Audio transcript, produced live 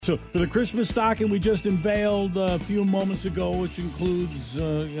So for the Christmas stocking we just unveiled a few moments ago, which includes,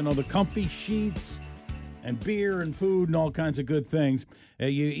 the comfy sheets and beer and food and all kinds of good things,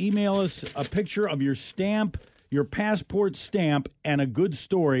 you email us a picture of your stamp, your passport stamp, and a good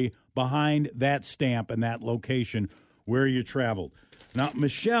story behind that stamp and that location where you traveled. Now,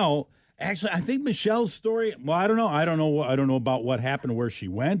 Michelle, actually, I think Michelle's story, well, I don't know. I don't know about what happened, where she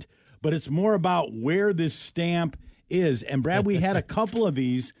went, but it's more about where this stamp is. And Brad, we had a couple of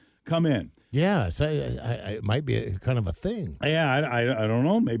these come in. Yeah, so it might be kind of a thing. Yeah, I don't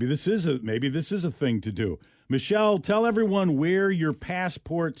know. Maybe this is a thing to do. Michelle, tell everyone where your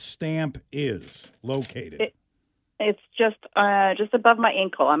passport stamp is located. It's just above my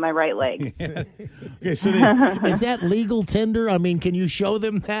ankle on my right leg. Okay, so is that legal tender? I mean, can you show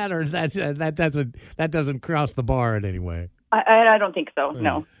them that, or that doesn't cross the bar in any way? I don't think so.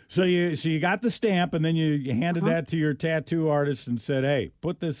 No. So you got the stamp, and then you handed that to your tattoo artist and said, "Hey,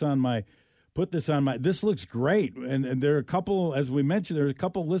 put this on my. This looks great." And there are a couple, as we mentioned, there are a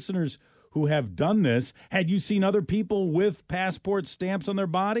couple listeners who have done this. Had you seen other people with passport stamps on their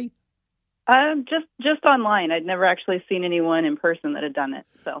body? Just online. I'd never actually seen anyone in person that had done it.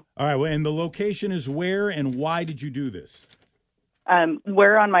 So. All right. Well, and the location is where, and why did you do this?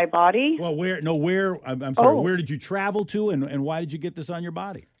 Where on my body? Well, where? I'm sorry. Where did you travel to, and why did you get this on your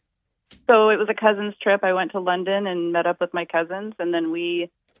body? So it was a cousin's trip. I went to London and met up with my cousins, and then we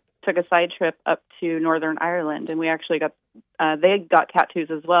took a side trip up to Northern Ireland, and we actually got they got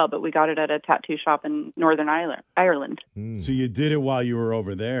tattoos as well, but we got it at a tattoo shop in Northern Ireland. So you did it while you were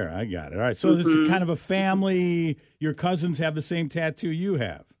over there. I got it. All right. So this is kind of a family. Your cousins have the same tattoo you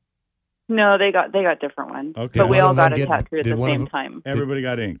have. No, they got different ones. Okay. But we all got a tattoo at the same time. Everybody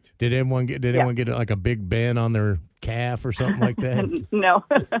got inked. Did anyone get like a big band on their calf or something like that? No.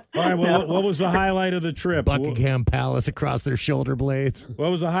 All right. Well, what was the highlight of the trip? Buckingham Palace across their shoulder blades.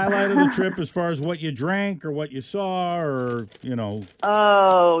 What was the highlight of the trip as far as what you drank or what you saw or,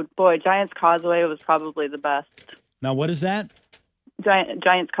 Oh, boy. Giant's Causeway was probably the best. Now, what is that?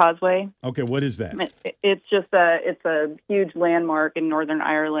 Giant's Causeway. Okay, what is that? It's just it's a huge landmark in Northern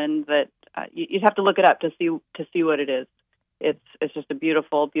Ireland that you'd have to look it up to see what it is. It's just a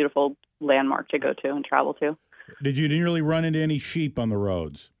beautiful, beautiful landmark to go to and travel to. Did you nearly run into any sheep on the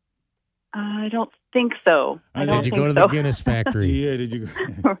roads? I don't think so. Did you go to the Guinness factory? Yeah, did you?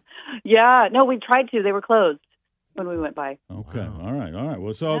 Yeah, no, we tried to. They were closed when we went by. Okay, all right.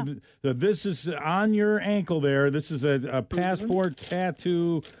 Well, so this is on your ankle there. This is a passport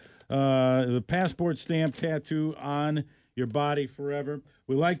tattoo, the passport stamp tattoo on your body forever.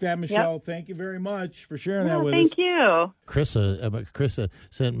 We like that, Michelle. Yep. Thank you very much for sharing that with us. Thank you. Chrissa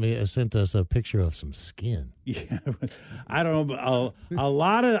sent us a picture of some skin. Yeah, I don't know, a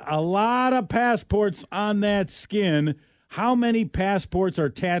lot of passports on that skin. How many passports are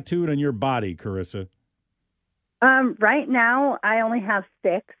tattooed on your body, Carissa? Right now, I only have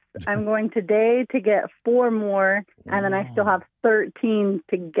 6. I'm going today to get 4 more, and then I still have 13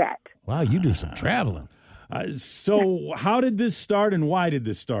 to get. Wow, you do some traveling. So how did this start, and why did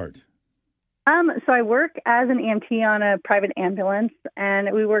this start? So I work as an EMT on a private ambulance,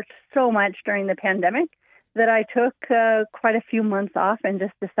 and we worked so much during the pandemic that I took quite a few months off and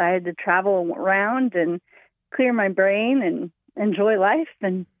just decided to travel around and clear my brain and enjoy life.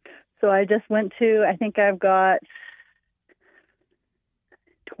 And so I just went to, I think I've got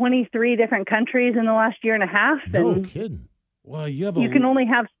 23 different countries in the last year and a half. No kidding. Well, you can only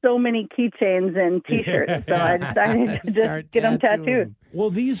have so many keychains and T-shirts, so I decided to just get them tattooed. Well,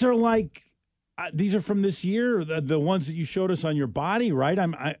 these are these are from this year, the ones that you showed us on your body, right?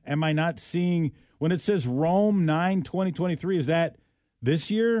 Am I not seeing, when it says Rome 9/2023, is that this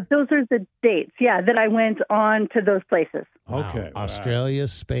year? Those are the dates, that I went on to those places. Wow. Okay. Australia,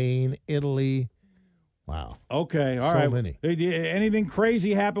 Spain, Italy. Wow. Okay. All right. So many. Anything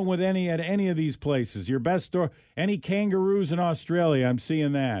crazy happen at any of these places? Your best story? Any kangaroos in Australia? I'm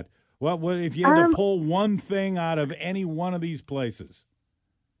seeing that. What if you had to pull one thing out of any one of these places?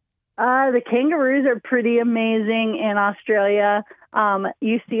 The kangaroos are pretty amazing in Australia.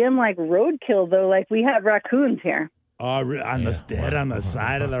 You see them like roadkill, though. Like we have raccoons here. Oh, on the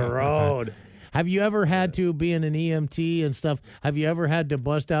side of the road. Have you ever had to, being an EMT and stuff, have you ever had to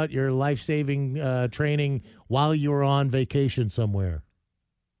bust out your life-saving training while you were on vacation somewhere?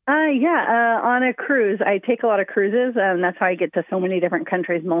 On a cruise. I take a lot of cruises, and that's how I get to so many different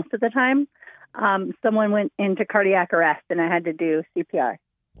countries most of the time. Someone went into cardiac arrest, and I had to do CPR.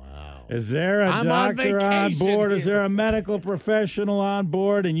 Wow. Is there a doctor on board? Is there a medical professional on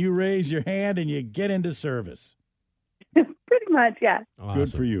board, and you raise your hand and you get into service? Pretty much, yeah. Awesome.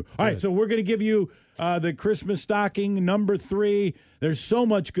 Good for you. All right, so we're going to give you the Christmas stocking number 3. There's so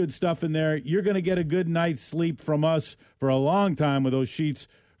much good stuff in there. You're going to get a good night's sleep from us for a long time with those sheets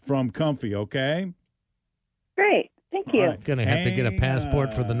from Comfy, okay? Great. Thank you. Going to have to get a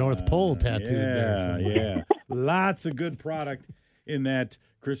passport for the North Pole tattooed Yeah, there. yeah. Lots of good product in that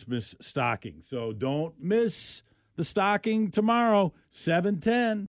Christmas stocking. So don't miss the stocking tomorrow, 7:10.